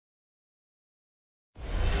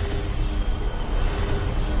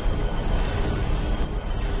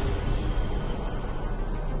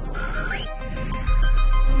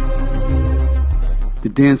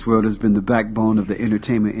dance world has been the backbone of the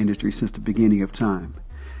entertainment industry since the beginning of time.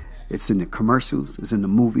 It's in the commercials, it's in the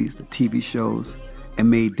movies, the TV shows, and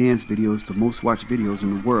made dance videos the most watched videos in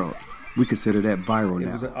the world. We consider that viral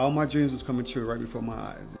now. All my dreams was coming true right before my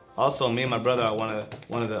eyes. Also, me and my brother are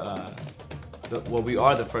we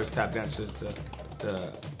are the first tap dancers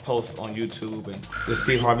to post on YouTube. And the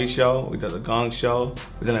Steve Harvey Show, we did the Gong Show,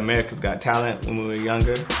 we did America's Got Talent when we were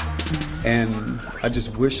younger. And I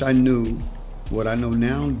just wish I knew what I know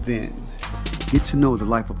now then. Get to know the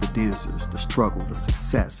life of the dancers, the struggle, the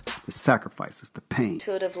success, the sacrifices, the pain.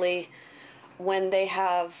 Intuitively, when they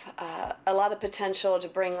have a lot of potential to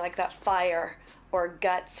bring like that fire or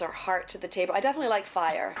guts or heart to the table. I definitely like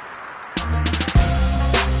fire.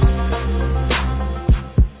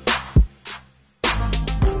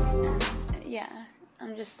 Yeah,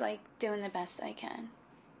 I'm just like doing the best I can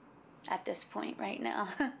at this point right now.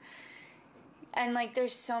 And like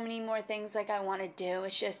there's so many more things like I want to do.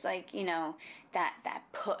 It's just like, you know, that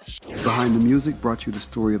push. Behind the Music brought you the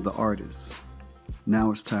story of the artist.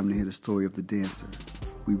 Now it's time to hear the story of the dancer.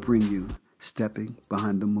 We bring you Stepping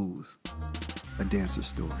Behind the Moves, a dancer's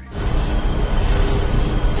story.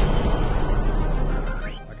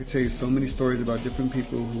 I could tell you so many stories about different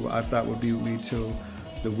people who I thought would be with me till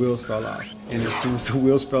the wheels fell off. And as soon as the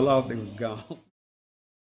wheels fell off, they was gone.